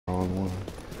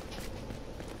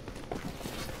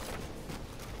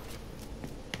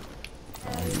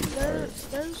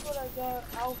There's what I got.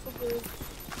 Alphabet.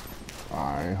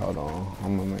 Alright, hold on.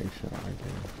 I'm gonna make sure I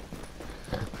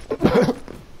can.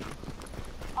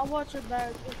 I'll watch your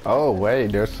back. Oh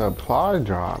wait, there's supply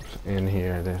drops in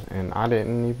here, and I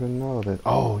didn't even know that.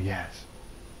 Oh yes.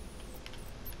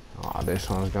 Oh, this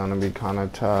one's gonna be kind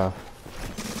of tough.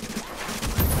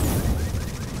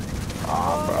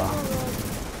 Ah, bro.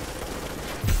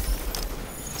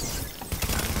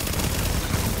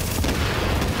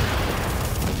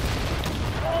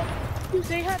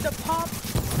 They had to pop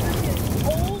freaking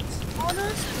bolts on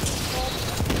us.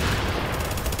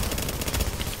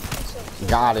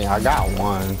 Got it. I got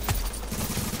one.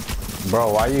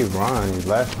 Bro, why you run? You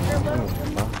left me.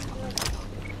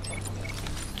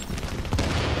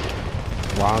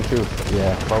 Why don't you,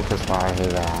 yeah, focus fire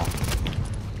his ass.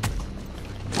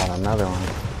 Got another one.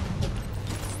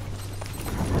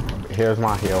 Here's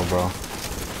my heal, bro.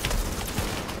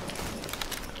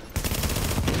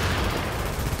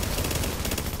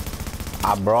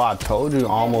 Bro, I told you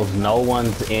almost no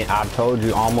one's in. I told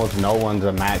you almost no one's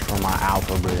a match for my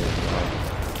alpha bridge,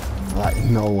 bro. Like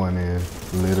no one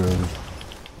is, literally.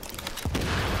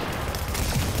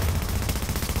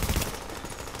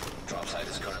 Drop site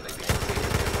is currently being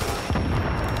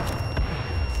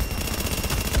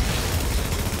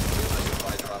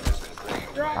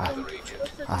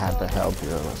I had to help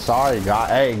you. Sorry, guys.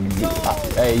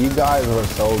 Hey, you guys were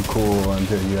so cool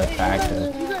until you attacked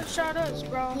us. You guys shot us,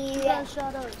 bro. You guys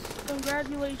shot us.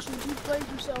 Congratulations, you played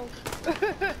yourself.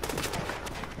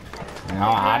 No,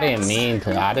 I didn't mean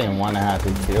to. I didn't want to have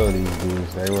to kill these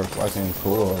dudes. They were fucking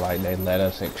cool. Like, they let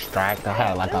us extract. I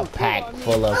had like a pack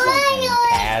full of fucking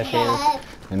caches,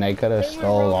 and they could have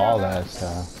stole all that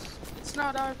stuff. It's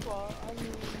not our fault. I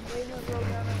mean, they were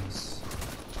real us.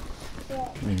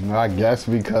 I guess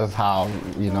because how,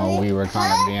 you know, we were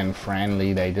kind of being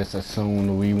friendly, they just assumed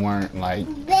we weren't like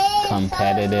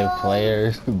competitive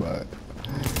players, but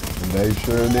they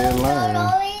sure did learn.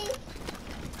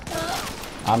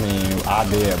 I mean, I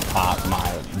did pop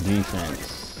my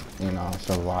defense, you know,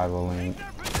 survival link.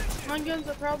 My guns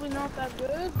are probably not that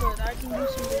good, but I can do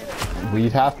some damage.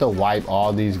 We'd have to wipe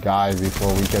all these guys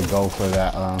before we could go for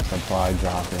that supply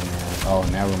drop in there. Oh,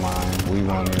 never mind. We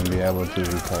won't even be able to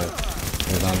because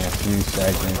there's only a few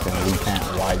seconds and we can't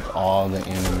wipe all the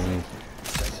enemies.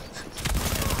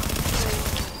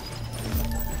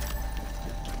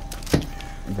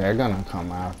 They're gonna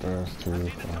come after us too.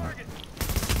 So.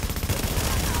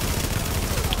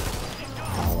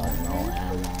 Oh, like no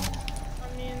ammo. I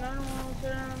mean, I don't know if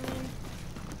they're,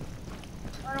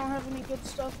 I don't have any good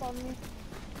stuff on me.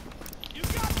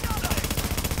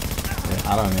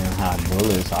 I don't even have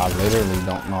bullets. I literally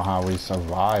don't know how we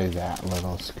survived that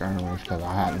little skirmish because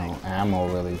I had no ammo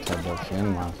really to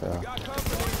defend myself.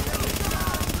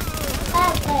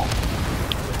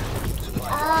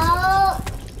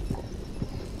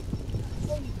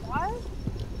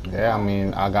 Yeah, I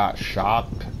mean, I got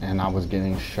shocked and I was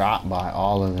getting shot by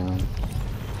all of them.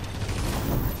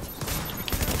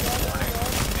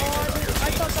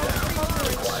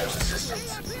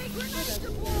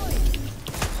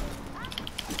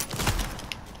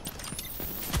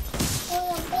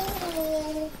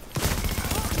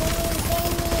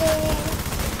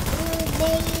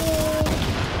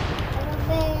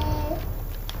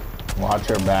 Watch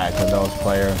your back, cause those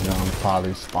players gonna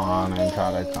probably spawn and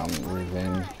try to come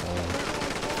revenge.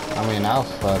 I mean, that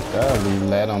was fucked up. We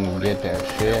let them get their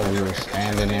shit. We were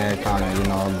standing there kind of, you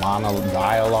know,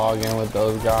 dialoguing with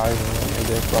those guys, and then they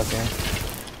just fucking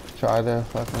try to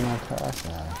fucking attack us.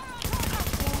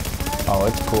 Oh,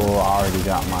 it's cool. I already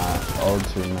got my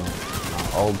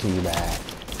ulti back.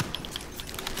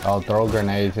 Oh, throw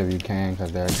grenades if you can,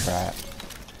 cause they're trapped.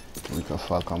 We can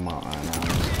fuck them up right now in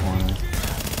this corner.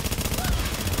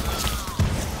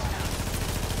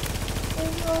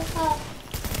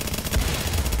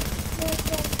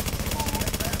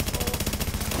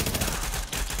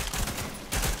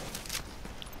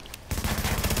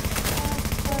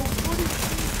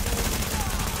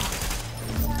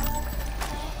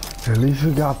 At least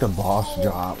we got the boss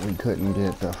drop. We couldn't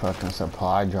get the fucking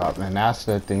supply drop. And that's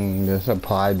the thing, the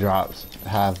supply drops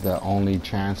have the only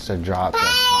chance to drop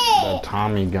the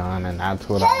Tommy gun, and that's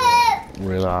what I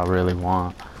really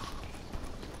want.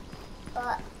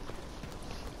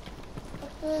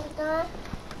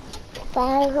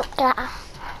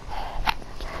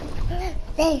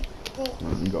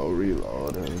 Let's go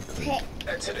reload everything.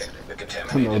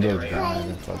 I know those guys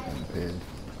are fucking pissed.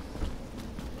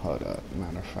 Hold up,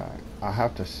 matter of fact, I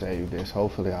have to save this.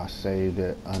 Hopefully I saved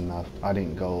it enough. I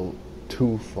didn't go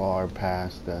too far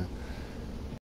past the